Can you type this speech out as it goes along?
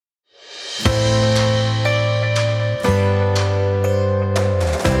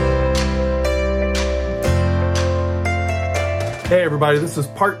Hey everybody, this is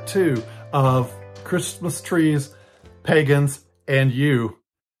part 2 of Christmas trees, pagans, and you,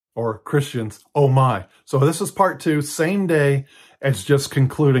 or Christians, oh my. So this is part 2, same day as just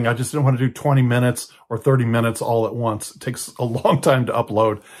concluding. I just didn't want to do 20 minutes or 30 minutes all at once. It takes a long time to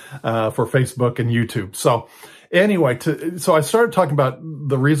upload for Facebook and YouTube. So anyway, so I started talking about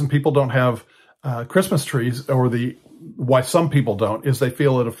the reason people don't have Christmas trees, or why some people don't, is they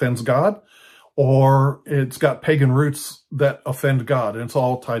feel it offends God, or it's got pagan roots that offend God, and it's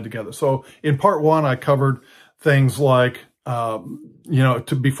all tied together. So in part 1, I covered things like,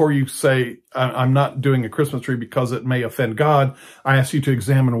 before you say, I'm not doing a Christmas tree because it may offend God, I ask you to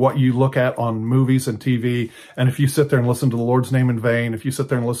examine what you look at on movies and TV. And if you sit there and listen to the Lord's name in vain, if you sit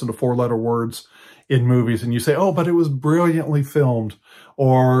there and listen to 4-letter words in movies and you say, oh, but it was brilliantly filmed,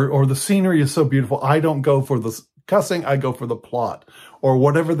 or the scenery is so beautiful, I don't go for the cussing, I go for the plot, or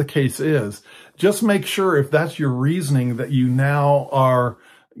whatever the case is, just make sure, if that's your reasoning, that you now are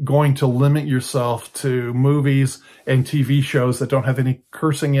going to limit yourself to movies and TV shows that don't have any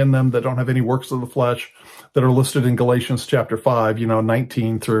cursing in them, that don't have any works of the flesh, that are listed in Galatians chapter 5,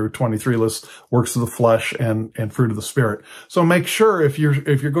 19 through 23 lists works of the flesh and fruit of the Spirit. So make sure, if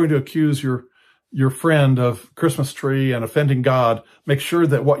you're going to accuse your friend of Christmas tree and offending God, make sure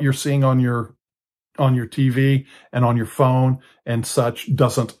that what you're seeing on your TV and on your phone and such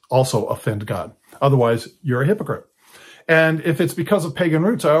doesn't also offend God. Otherwise, you're a hypocrite. And if it's because of pagan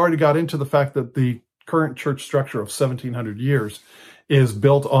roots, I already got into the fact that the current church structure of 1700 years is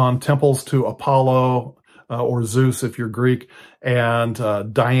built on temples to Apollo, or Zeus if you're Greek, and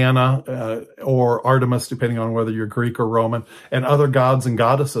Diana or Artemis, depending on whether you're Greek or Roman, and other gods and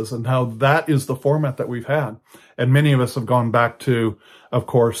goddesses, and how that is the format that we've had. And many of us have gone back to, of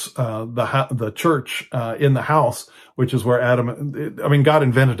course, the church in the house, which is where God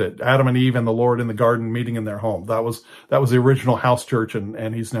invented it. Adam and Eve and the Lord in the garden meeting in their home. That was the original house church,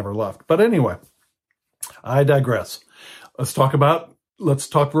 and he's never left. But anyway, I digress. Let's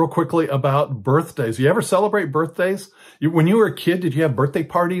talk real quickly about birthdays. You ever celebrate birthdays? When you were a kid, did you have birthday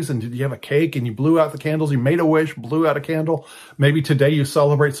parties, and did you have a cake and you blew out the candles? You made a wish, blew out a candle. Maybe today you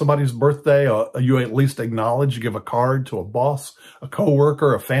celebrate somebody's birthday. You at least acknowledge, you give a card to a boss, a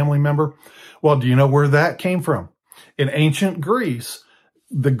coworker, a family member. Well, do you know where that came from? In ancient Greece,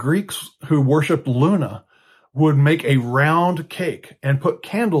 the Greeks who worshiped Luna would make a round cake and put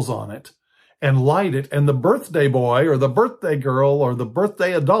candles on it and light it, and the birthday boy or the birthday girl or the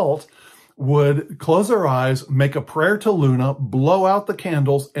birthday adult would close their eyes, make a prayer to Luna, blow out the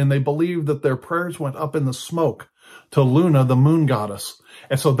candles, and they believed that their prayers went up in the smoke to Luna, the moon goddess.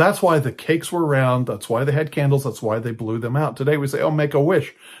 And so that's why the cakes were round, that's why they had candles, that's why they blew them out. Today we say, oh, make a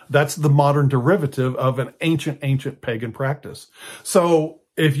wish. That's the modern derivative of an ancient pagan practice. So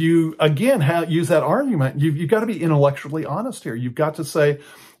if you, again, use that argument, you've got to be intellectually honest here. You've got to say,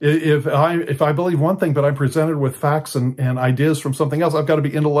 if I believe one thing, but I'm presented with facts and ideas from something else, I've got to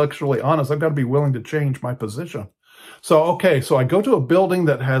be intellectually honest. I've got to be willing to change my position. So I go to a building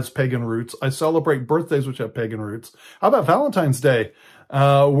that has pagan roots. I celebrate birthdays which have pagan roots. How about Valentine's Day,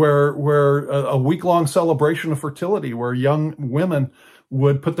 where a week-long celebration of fertility, where young women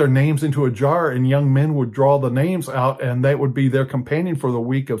would put their names into a jar and young men would draw the names out, and that would be their companion for the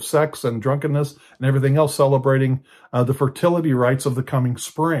week of sex and drunkenness and everything else, celebrating the fertility rites of the coming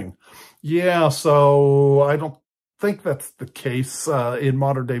spring. Yeah, so I don't think that's the case in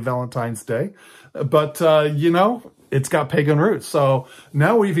modern day Valentine's Day, but it's got pagan roots. So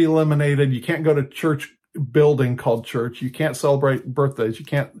now we've eliminated, you can't go to church building called church. You can't celebrate birthdays. You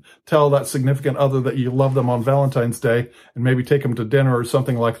can't tell that significant other that you love them on Valentine's Day and maybe take them to dinner or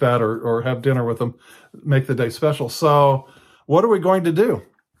something like that, or have dinner with them, make the day special. So what are we going to do?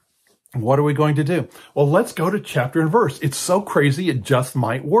 What are we going to do? Well, let's go to chapter and verse. It's so crazy, it just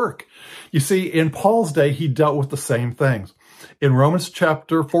might work. You see, in Paul's day, he dealt with the same things. In Romans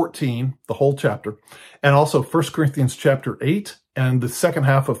chapter 14, the whole chapter, and also 1 Corinthians chapter 8, and the second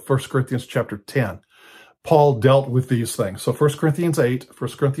half of 1 Corinthians chapter 10, Paul dealt with these things. So 1 Corinthians 8,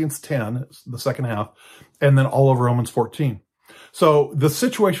 1 Corinthians 10, the second half, and then all of Romans 14. So the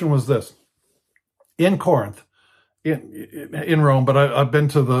situation was this. In Corinth, in Rome, but I've been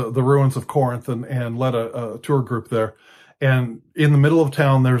to the ruins of Corinth and led a tour group there. And in the middle of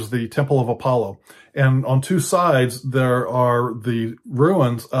town, there's the Temple of Apollo. And on two sides, there are the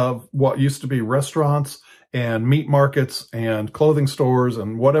ruins of what used to be restaurants and meat markets and clothing stores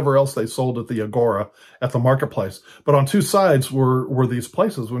and whatever else they sold at the Agora, at the marketplace. But on two sides were these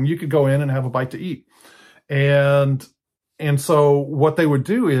places when you could go in and have a bite to eat. And so what they would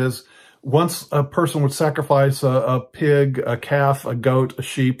do is, once a person would sacrifice a pig, a calf, a goat, a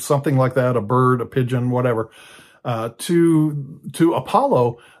sheep, something like that, a bird, a pigeon, whatever, To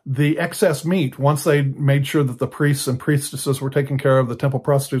Apollo, the excess meat, once they made sure that the priests and priestesses were taken care of, the temple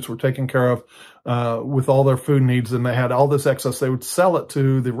prostitutes were taken care of with all their food needs, and they had all this excess, they would sell it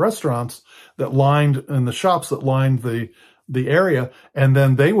to the restaurants that lined, and the shops that lined the area, and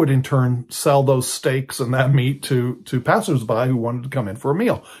then they would in turn sell those steaks and that meat to passersby who wanted to come in for a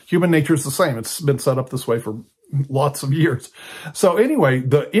meal. Human nature is the same. It's been set up this way for lots of years. So anyway,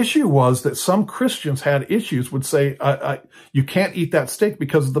 the issue was that some Christians had issues, would say, you can't eat that steak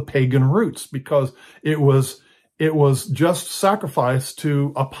because of the pagan roots, because it was just sacrificed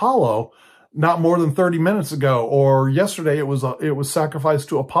to Apollo not more than 30 minutes ago, or yesterday it was sacrificed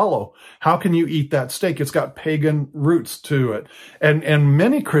to Apollo. How can you eat that steak? It's got pagan roots to it. And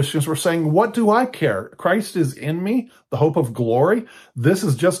many Christians were saying, what do I care? Christ is in me, the hope of glory. This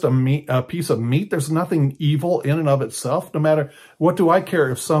is just a piece of meat. There's nothing evil in and of itself. No matter, what do I care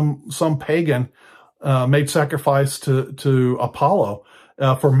if some pagan made sacrifice to Apollo?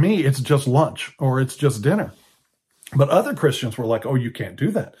 For me, it's just lunch, or it's just dinner. But other Christians were like, oh, you can't do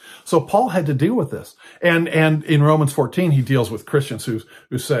that. So Paul had to deal with this. And in Romans 14, he deals with Christians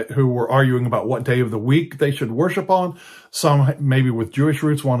who were arguing about what day of the week they should worship on. Some, maybe with Jewish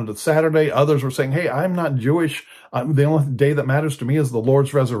roots, wanted it Saturday. Others were saying, hey, I'm not Jewish. The only day that matters to me is the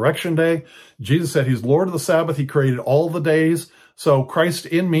Lord's resurrection day. Jesus said he's Lord of the Sabbath. He created all the days. So Christ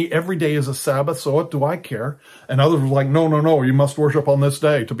in me, every day is a Sabbath. So what do I care? And others were like, no, you must worship on this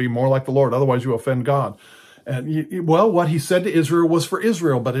day to be more like the Lord. Otherwise you offend God. And well, what he said to Israel was for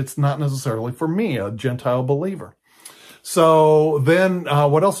Israel, but it's not necessarily for me, a Gentile believer. So then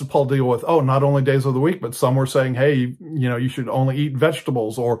what else did Paul deal with? Oh, not only days of the week, but some were saying, hey, you should only eat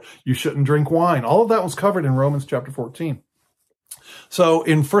vegetables, or you shouldn't drink wine. All of that was covered in Romans chapter 14. So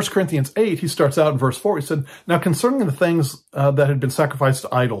in 1 Corinthians 8, he starts out in verse 4. He said, now concerning the things that had been sacrificed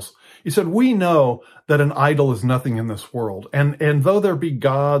to idols, he said, we know that an idol is nothing in this world. And though there be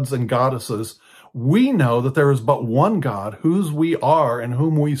gods and goddesses, we know that there is but one God, whose we are and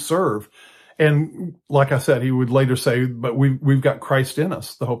whom we serve. And like I said, he would later say, but we've got Christ in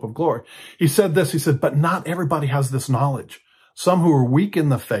us, the hope of glory. He said this, he said, but not everybody has this knowledge. Some who are weak in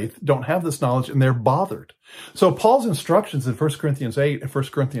the faith don't have this knowledge, and they're bothered. So Paul's instructions in 1 Corinthians 8 and 1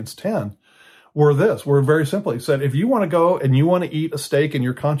 Corinthians 10 were very simple. He said, if you want to go and you want to eat a steak and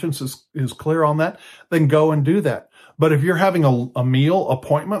your conscience is clear on that, then go and do that. But if you're having a meal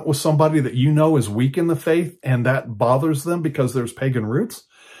appointment with somebody that you know is weak in the faith and that bothers them because there's pagan roots,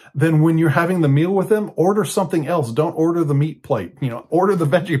 then when you're having the meal with them, order something else. Don't order the meat plate. Order the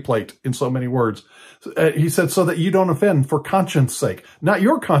veggie plate, in so many words. He said, so that you don't offend, for conscience sake. Not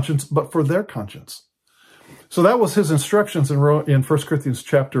your conscience, but for their conscience. So that was his instructions in 1 Corinthians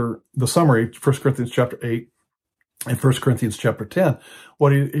chapter, the summary, 1 Corinthians chapter 8 and 1 Corinthians chapter 10.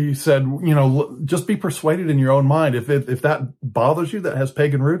 What he said, just be persuaded in your own mind. If that bothers you, that has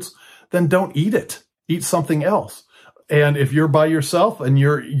pagan roots, then don't eat it. Eat something else. And if you're by yourself and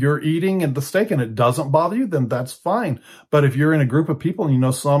you're eating the steak and it doesn't bother you, then that's fine. But if you're in a group of people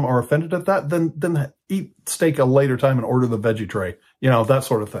and some are offended at that, then eat steak a later time and order the veggie tray. That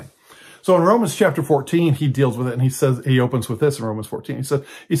sort of thing. So in Romans chapter 14, he deals with it, and he opens with this in Romans 14.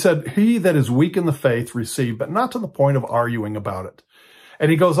 He said, he that is weak in the faith receive, but not to the point of arguing about it.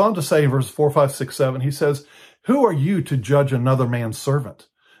 And he goes on to say in verses 4, 5, 6, 7, he says, who are you to judge another man's servant?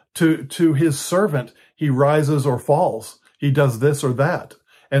 To his servant, he rises or falls. He does this or that.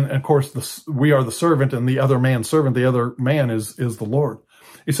 And of course, we are the servant, and the other man's servant, the other man is the Lord.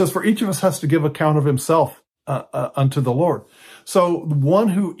 He says, for each of us has to give account of himself unto the Lord. So one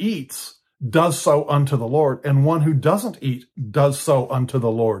who eats does so unto the Lord, and one who doesn't eat does so unto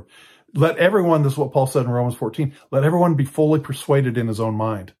the Lord. Let everyone, this is what Paul said in Romans 14, let everyone be fully persuaded in his own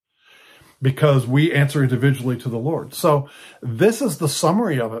mind, because we answer individually to the Lord. So this is the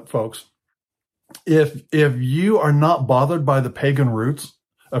summary of it, folks. If you are not bothered by the pagan roots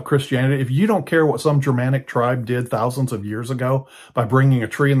of Christianity, if you don't care what some Germanic tribe did thousands of years ago by bringing a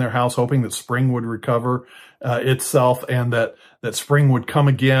tree in their house, hoping that spring would recover itself and that spring would come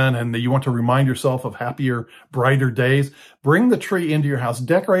again, and that you want to remind yourself of happier, brighter days, bring the tree into your house,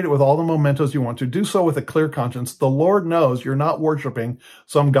 decorate it with all the mementos you want to, do so with a clear conscience. The Lord knows you're not worshiping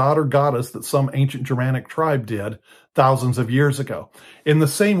some god or goddess that some ancient Germanic tribe did thousands of years ago. In the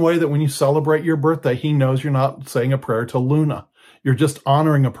same way that when you celebrate your birthday, he knows you're not saying a prayer to Luna. You're just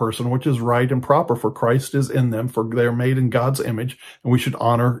honoring a person, which is right and proper, for Christ is in them, for they're made in God's image, and we should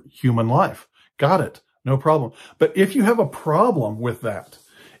honor human life. Got it. No problem. But if you have a problem with that,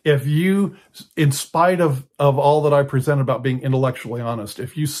 If you, in spite of all that I present about being intellectually honest,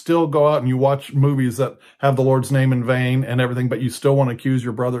 if you still go out and you watch movies that have the Lord's name in vain and everything, but you still want to accuse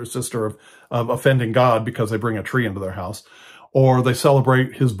your brother or sister of offending God because they bring a tree into their house, or they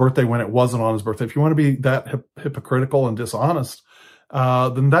celebrate his birthday when it wasn't on his birthday, if you want to be that hypocritical and dishonest,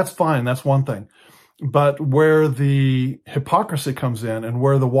 then that's fine. That's one thing. But where the hypocrisy comes in and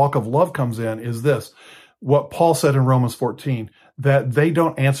where the walk of love comes in is this. What Paul said in Romans 14, that they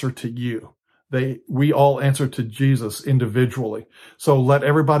don't answer to you. We all answer to Jesus individually. So let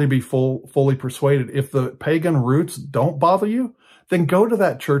everybody be fully persuaded. If the pagan roots don't bother you, then go to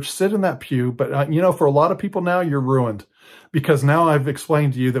that church, sit in that pew. But, for a lot of people now, you're ruined. Because now I've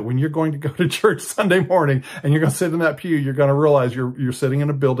explained to you that when you're going to go to church Sunday morning and you're going to sit in that pew, you're going to realize you're sitting in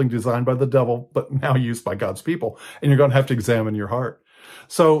a building designed by the devil, but now used by God's people. And you're going to have to examine your heart.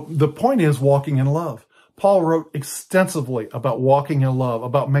 So the point is walking in love. Paul wrote extensively about walking in love,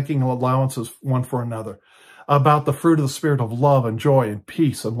 about making allowances one for another, about the fruit of the Spirit of love and joy and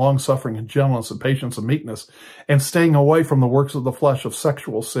peace and long-suffering and gentleness and patience and meekness, and staying away from the works of the flesh of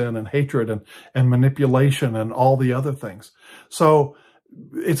sexual sin and hatred and manipulation and all the other things. So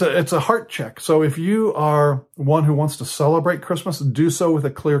it's a heart check. So if you are one who wants to celebrate Christmas, do so with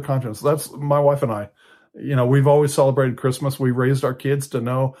a clear conscience. That's my wife and I. We've always celebrated Christmas. We raised our kids to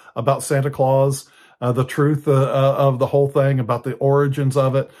know about Santa Claus, the truth of the whole thing, about the origins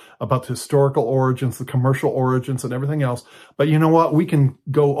of it, about the historical origins, the commercial origins, and everything else. But you know what? We can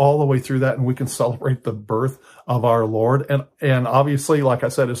go all the way through that, and we can celebrate the birth of our Lord. And obviously, like I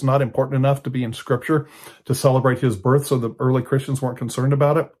said, it's not important enough to be in Scripture to celebrate his birth, so the early Christians weren't concerned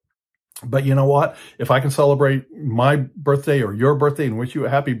about it. But you know what? If I can celebrate my birthday or your birthday and wish you a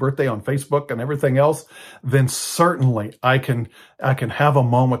happy birthday on Facebook and everything else, then certainly I can have a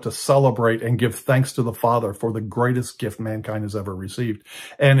moment to celebrate and give thanks to the Father for the greatest gift mankind has ever received.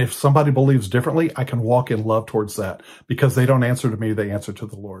 And if somebody believes differently, I can walk in love towards that, because they don't answer to me, they answer to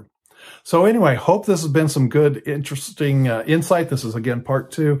the Lord. So anyway, hope this has been some good, interesting insight. This is, again, part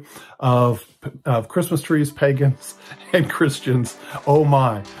 2 of Christmas trees, pagans, and Christians. Oh,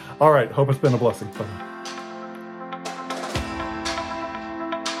 my. All right. Hope it's been a blessing. Bye-bye.